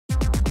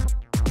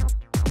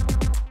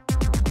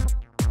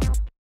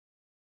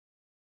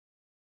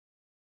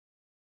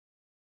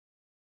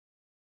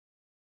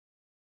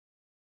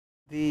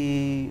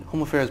The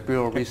Home Affairs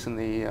Bureau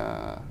recently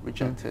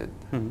rejected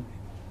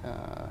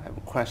a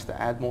request to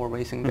add more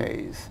racing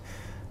days,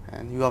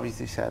 and you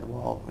obviously said,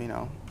 well, you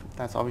know,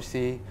 that's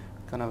obviously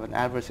kind of an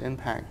adverse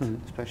impact,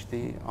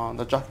 especially on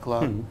the Jockey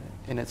Club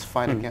in its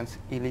fight against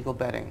illegal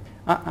betting.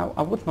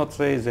 I would not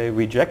say they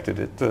rejected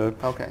it.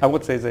 Okay. I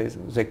would say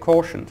they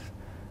cautioned.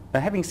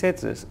 Having said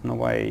this, in a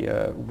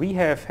way, we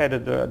have had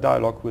a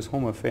dialogue with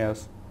Home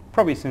Affairs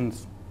probably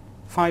since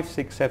 5,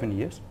 6, 7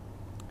 years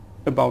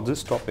about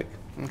this topic.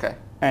 Okay.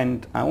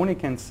 And I only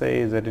can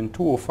say that in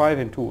 2005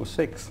 and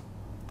 2006,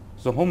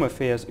 the Home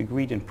Affairs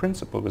agreed in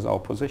principle with our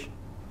position.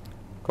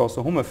 Because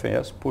the Home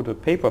Affairs put a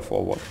paper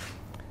forward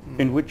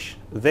in which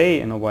they,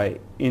 in a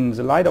way, in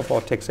the light of our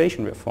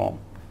taxation reform,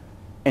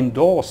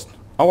 endorsed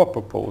our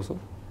proposal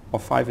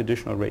of 5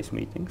 additional race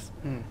meetings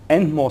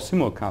and more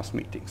simulcast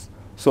meetings.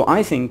 So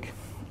I think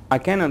I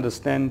can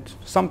understand,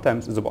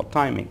 sometimes it's about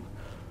timing,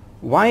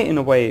 why in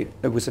a way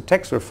with the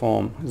tax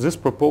reform this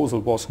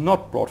proposal was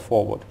not brought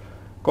forward,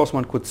 because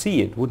one could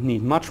see it would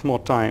need much more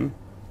time,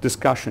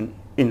 discussion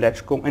in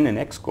LegCo and in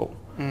ExCo.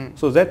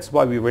 So that's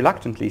why we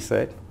reluctantly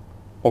said,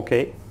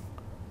 okay,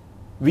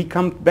 we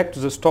come back to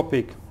this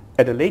topic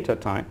at a later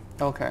time.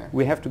 Okay.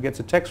 We have to get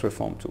the tax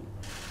reform too.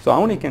 So I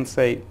only can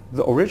say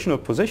the original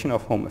position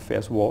of Home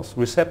Affairs was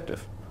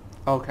receptive.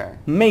 Okay.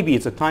 Maybe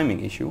it's a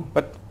timing issue,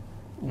 but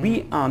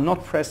we are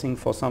not pressing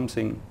for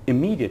something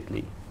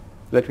immediately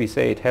that we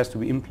say it has to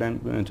be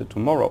implemented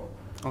tomorrow.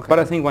 Okay. But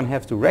I think one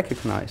has to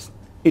recognize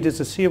it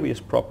is a serious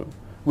problem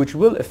which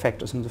will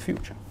affect us in the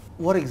future.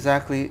 What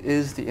exactly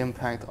is the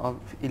impact of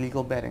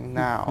illegal betting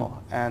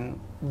now, and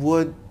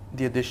would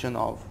the addition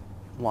of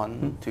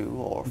 1, 2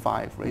 or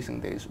 5 racing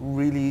days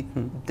really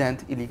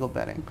dent illegal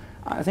betting?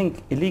 I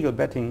think illegal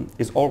betting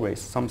is always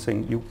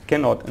something you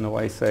cannot in a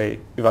way say,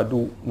 if I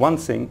do one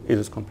thing, it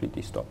is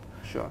completely stopped.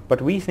 Sure.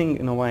 But we think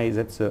in a way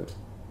that the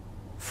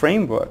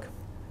framework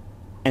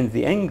and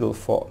the angle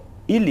for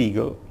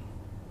illegal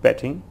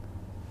betting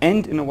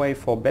and in a way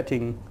for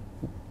betting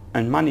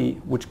and money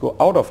which go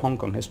out of Hong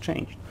Kong has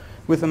changed.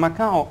 With the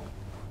Macau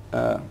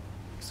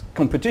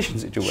competition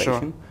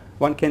situation,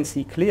 one can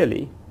see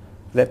clearly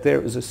that there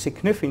is a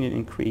significant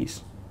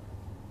increase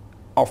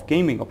of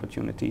gaming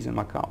opportunities in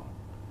Macau.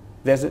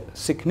 There's a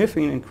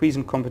significant increase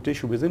in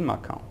competition within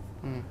Macau.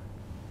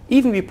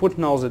 Even we put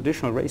now the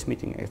additional race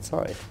meeting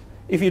aside,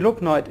 if you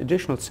look now at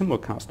additional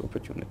simulcast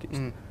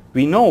opportunities,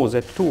 we know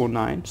that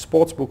 2009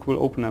 sportsbook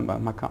will open in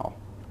Macau.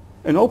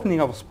 An opening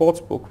of a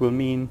sportsbook will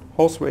mean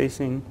horse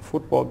racing,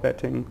 football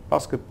betting,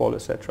 basketball,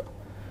 etc.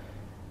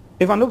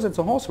 If one looks at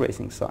the horse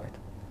racing side,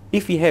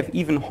 if we have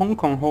even Hong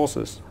Kong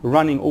horses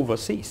running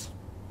overseas,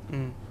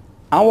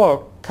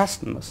 our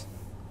customers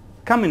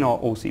come in our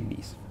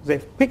OCBs, they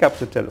pick up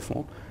the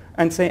telephone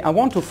and say, I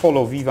want to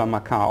follow Viva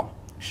Macau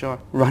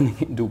running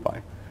in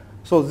Dubai.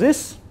 So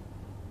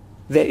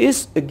there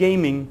is a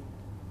gaming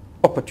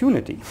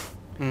opportunity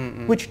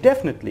which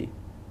definitely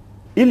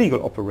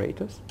illegal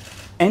operators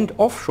and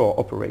offshore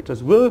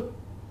operators will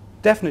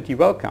definitely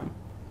welcome,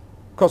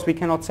 because we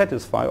cannot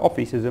satisfy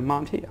obviously the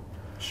demand here.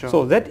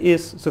 So that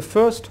is the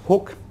first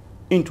hook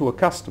into a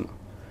customer.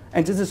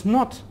 And this is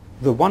not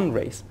the one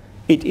race.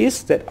 It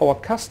is that our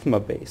customer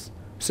base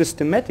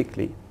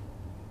systematically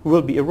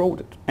will be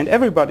eroded. And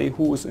everybody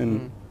who is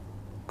in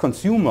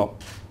consumer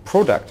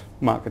product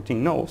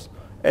marketing knows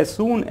as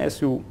soon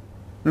as you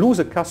lose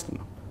a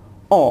customer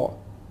or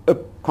a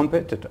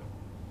competitor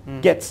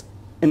gets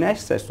an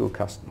access to a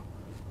customer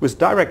with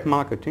direct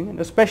marketing and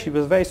especially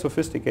with very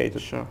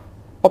sophisticated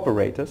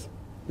operators,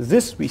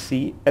 this we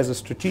see as a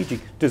strategic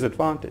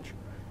disadvantage.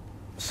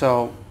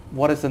 So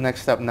what is the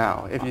next step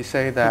now? If you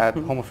say that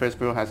Home Affairs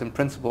Bureau has in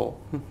principle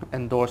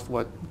endorsed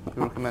what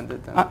you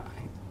recommended, then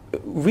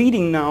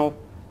reading now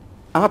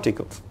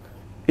articles,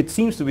 it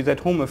seems to be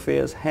that Home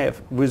Affairs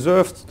have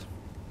reserved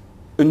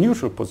a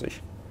neutral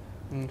position.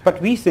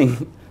 But we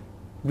think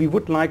we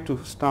would like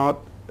to start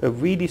a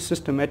really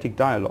systematic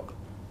dialogue,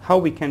 how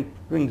we can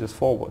bring this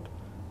forward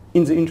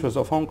in the interest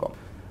of Hong Kong.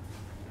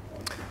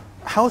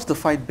 How has the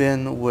fight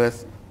been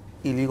with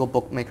illegal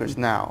bookmakers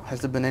now? Has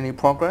there been any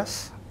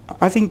progress?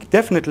 I think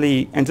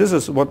definitely, and this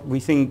is what we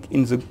think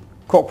in the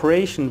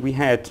cooperation we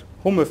had,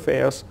 Home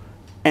Affairs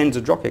and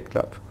the Jockey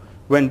Club,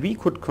 when we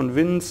could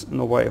convince in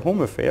a way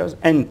Home Affairs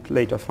and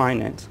later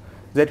Finance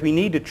that we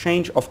need a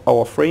change of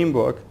our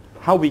framework,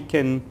 how we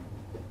can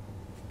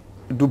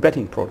do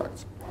betting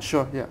products.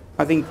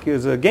 I think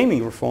the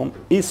gaming reform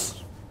is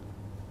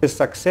a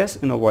success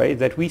in a way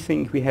that we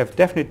think we have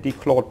definitely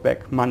clawed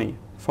back money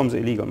from the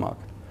illegal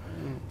market.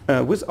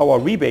 With our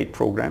rebate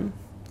program,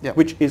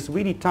 which is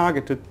really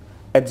targeted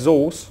at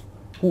those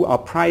who are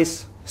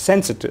price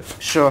sensitive,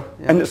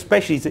 and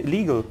especially the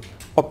illegal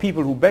or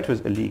people who bet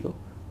with illegal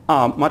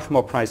are much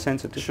more price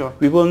sensitive.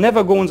 We will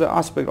never go in the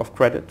aspect of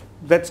credit.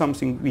 That's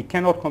something we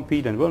cannot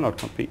compete and will not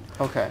compete.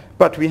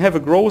 But we have a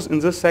growth in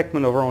this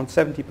segment of around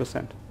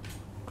 70%.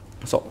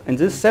 So, and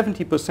this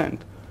 70%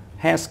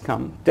 has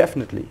come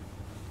definitely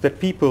that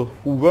people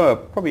who were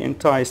probably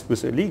enticed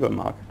with the illegal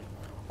market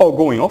or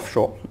going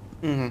offshore,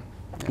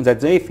 that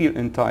they feel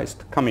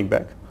enticed coming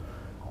back,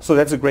 So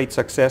that's a great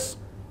success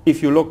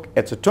if you look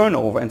at the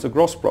turnover and the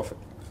gross profit.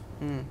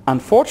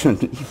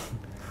 Unfortunately,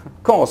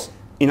 of course,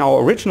 in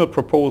our original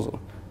proposal,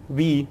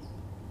 we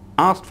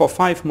asked for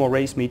 5 more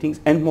race meetings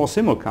and more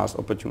simulcast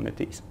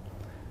opportunities.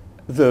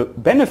 The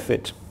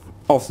benefit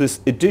of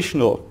this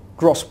additional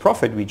gross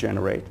profit we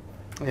generate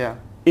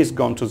is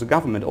gone to the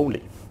government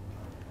only.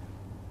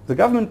 The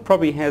government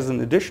probably has an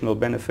additional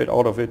benefit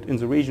out of it in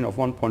the region of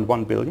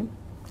 1.1 billion.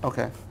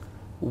 Okay.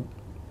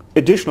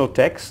 Additional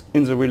tax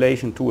in the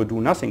relation to a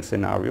do-nothing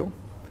scenario.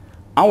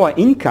 Our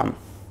income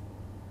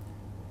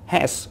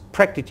has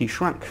practically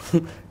shrunk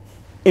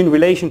in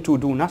relation to a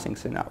do-nothing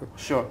scenario.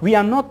 Sure. We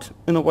are not,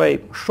 in a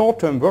way,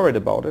 short-term worried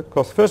about it,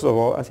 because first of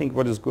all, I think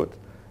what is good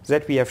is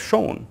that we have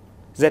shown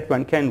that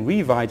one can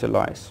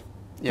revitalize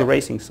the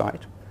racing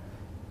side.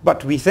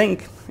 But we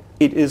think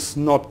it is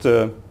not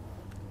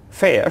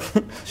fair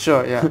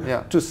sure,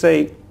 yeah. to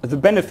say the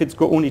benefits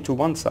go only to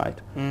one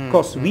side.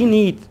 Because we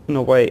need, in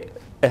a way,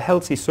 a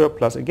healthy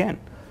surplus again.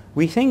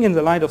 We think in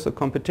the light of the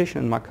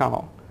competition in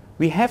Macau,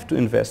 we have to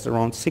invest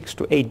around 6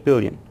 to 8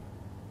 billion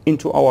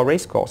into our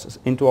race courses,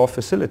 into our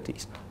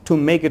facilities, to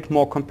make it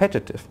more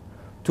competitive,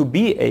 to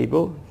be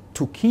able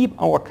to keep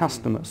our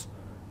customers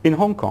in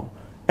Hong Kong,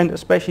 and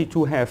especially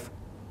to have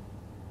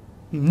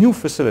new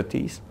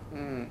facilities.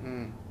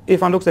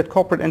 If one looks at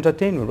corporate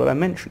entertainment, what I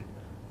mentioned,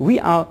 we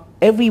are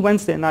every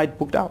Wednesday night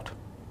booked out.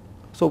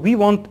 So we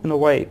want, in a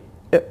way,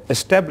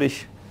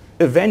 establish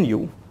a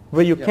venue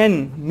where you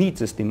can meet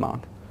this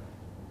demand.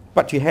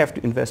 But you have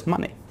to invest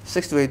money.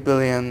 6 to 8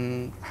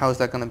 billion, how is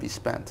that going to be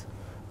spent?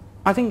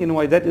 I think in a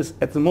way that is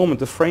at the moment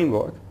the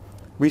framework.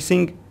 We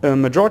think a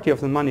majority of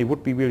the money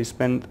would be really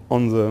spent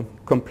on the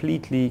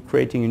completely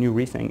creating a new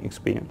racing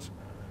experience.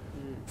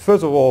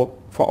 First of all,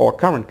 for our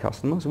current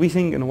customers, we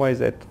think in a way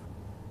that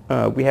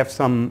we have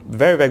some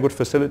very, very good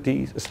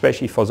facilities,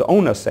 especially for the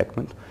owner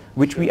segment,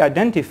 which we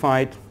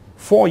identified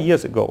 4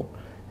 years ago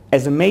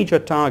as a major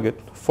target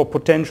for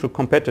potential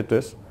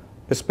competitors,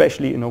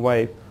 especially in a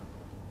way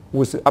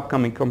with the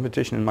upcoming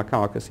competition in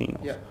Macau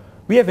casinos.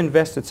 We have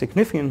invested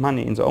significant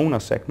money in the owner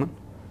segment.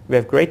 We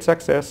have great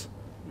success,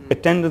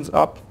 attendance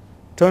up,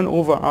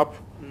 turnover up,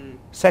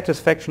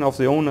 satisfaction of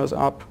the owners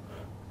up,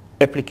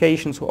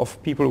 applications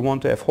of people who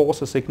want to have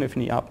horses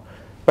significantly up.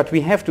 But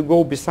we have to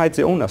go besides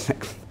the owner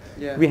segment.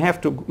 We have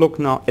to look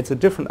now at the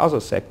different other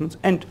segments.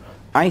 And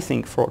I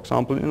think, for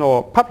example, in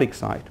our public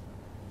side,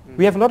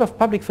 we have a lot of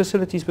public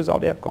facilities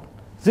without aircon.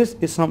 This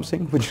is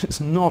something which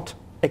is not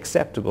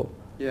acceptable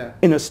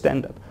in a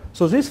standard.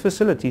 So this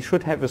facility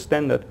should have a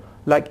standard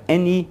like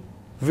any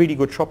really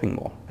good shopping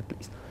mall, at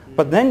least.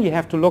 But then you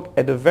have to look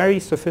at a very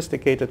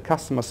sophisticated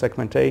customer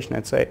segmentation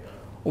and say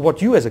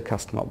what you as a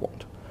customer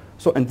want.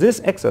 So in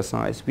this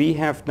exercise, we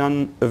have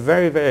done a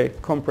very, very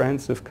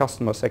comprehensive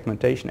customer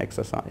segmentation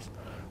exercise.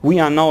 We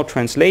are now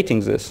translating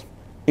this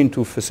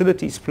into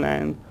facilities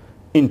plan,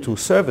 into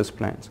service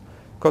plans,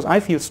 because I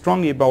feel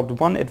strongly about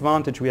one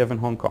advantage we have in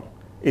Hong Kong.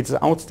 It's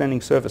the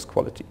outstanding service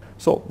quality.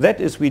 So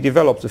that is, we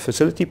develop the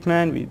facility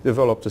plan, we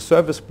develop the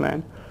service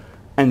plan,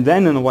 and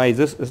then in a way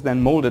this is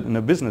then molded in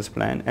a business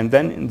plan, and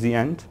then in the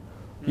end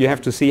you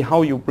have to see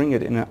how you bring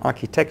it in an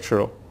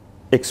architectural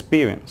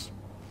experience.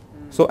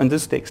 So, and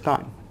this takes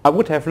time. I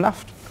would have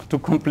loved to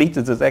complete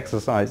this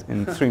exercise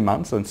in 3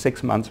 months and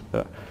 6 months,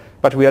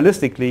 but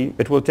realistically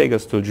it will take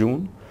us till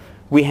June.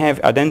 We have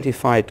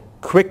identified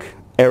quick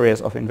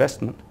areas of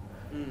investment,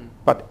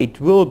 but it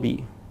will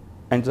be,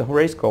 and the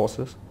race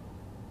courses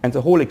and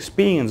the whole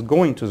experience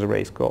going to the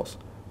race course,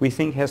 we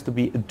think has to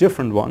be a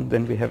different one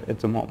than we have at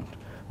the moment.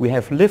 We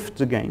have lived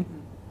the game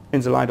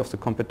in the light of the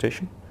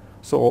competition,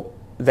 so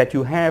that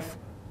you have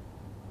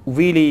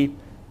really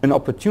an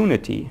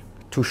opportunity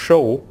to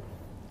show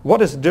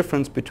what is the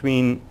difference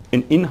between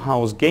an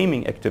in-house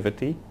gaming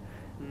activity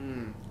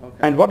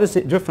and what is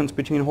the difference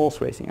between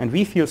horse racing. And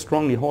we feel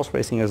strongly horse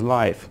racing is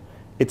life,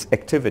 it's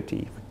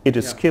activity, it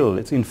is skill,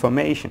 it's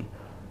information,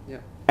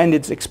 and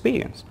it's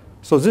experience.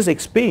 So this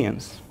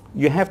experience,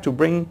 you have to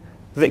bring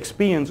the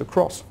experience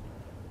across.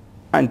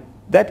 And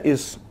that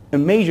is a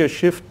major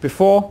shift.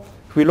 Before,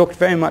 we looked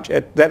very much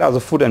at that as a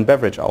food and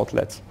beverage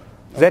outlets.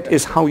 That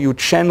is how you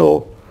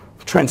channel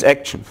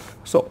transaction.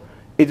 So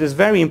it is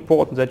very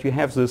important that you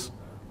have this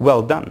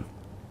well done.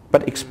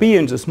 But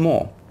experience is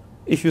more.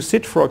 If you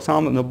sit, for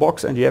example, in a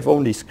box and you have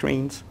only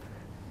screens,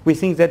 we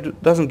think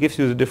that doesn't give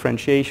you the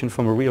differentiation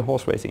from a real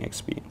horse racing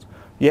experience.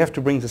 You have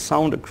to bring the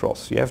sound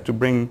across. You have to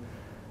bring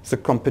the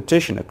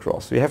competition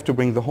across. You have to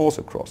bring the horse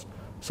across.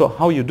 So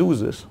how you do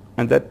this,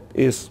 and that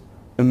is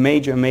a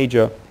major,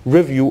 major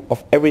review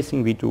of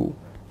everything we do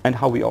and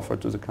how we offer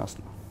to the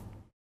customer.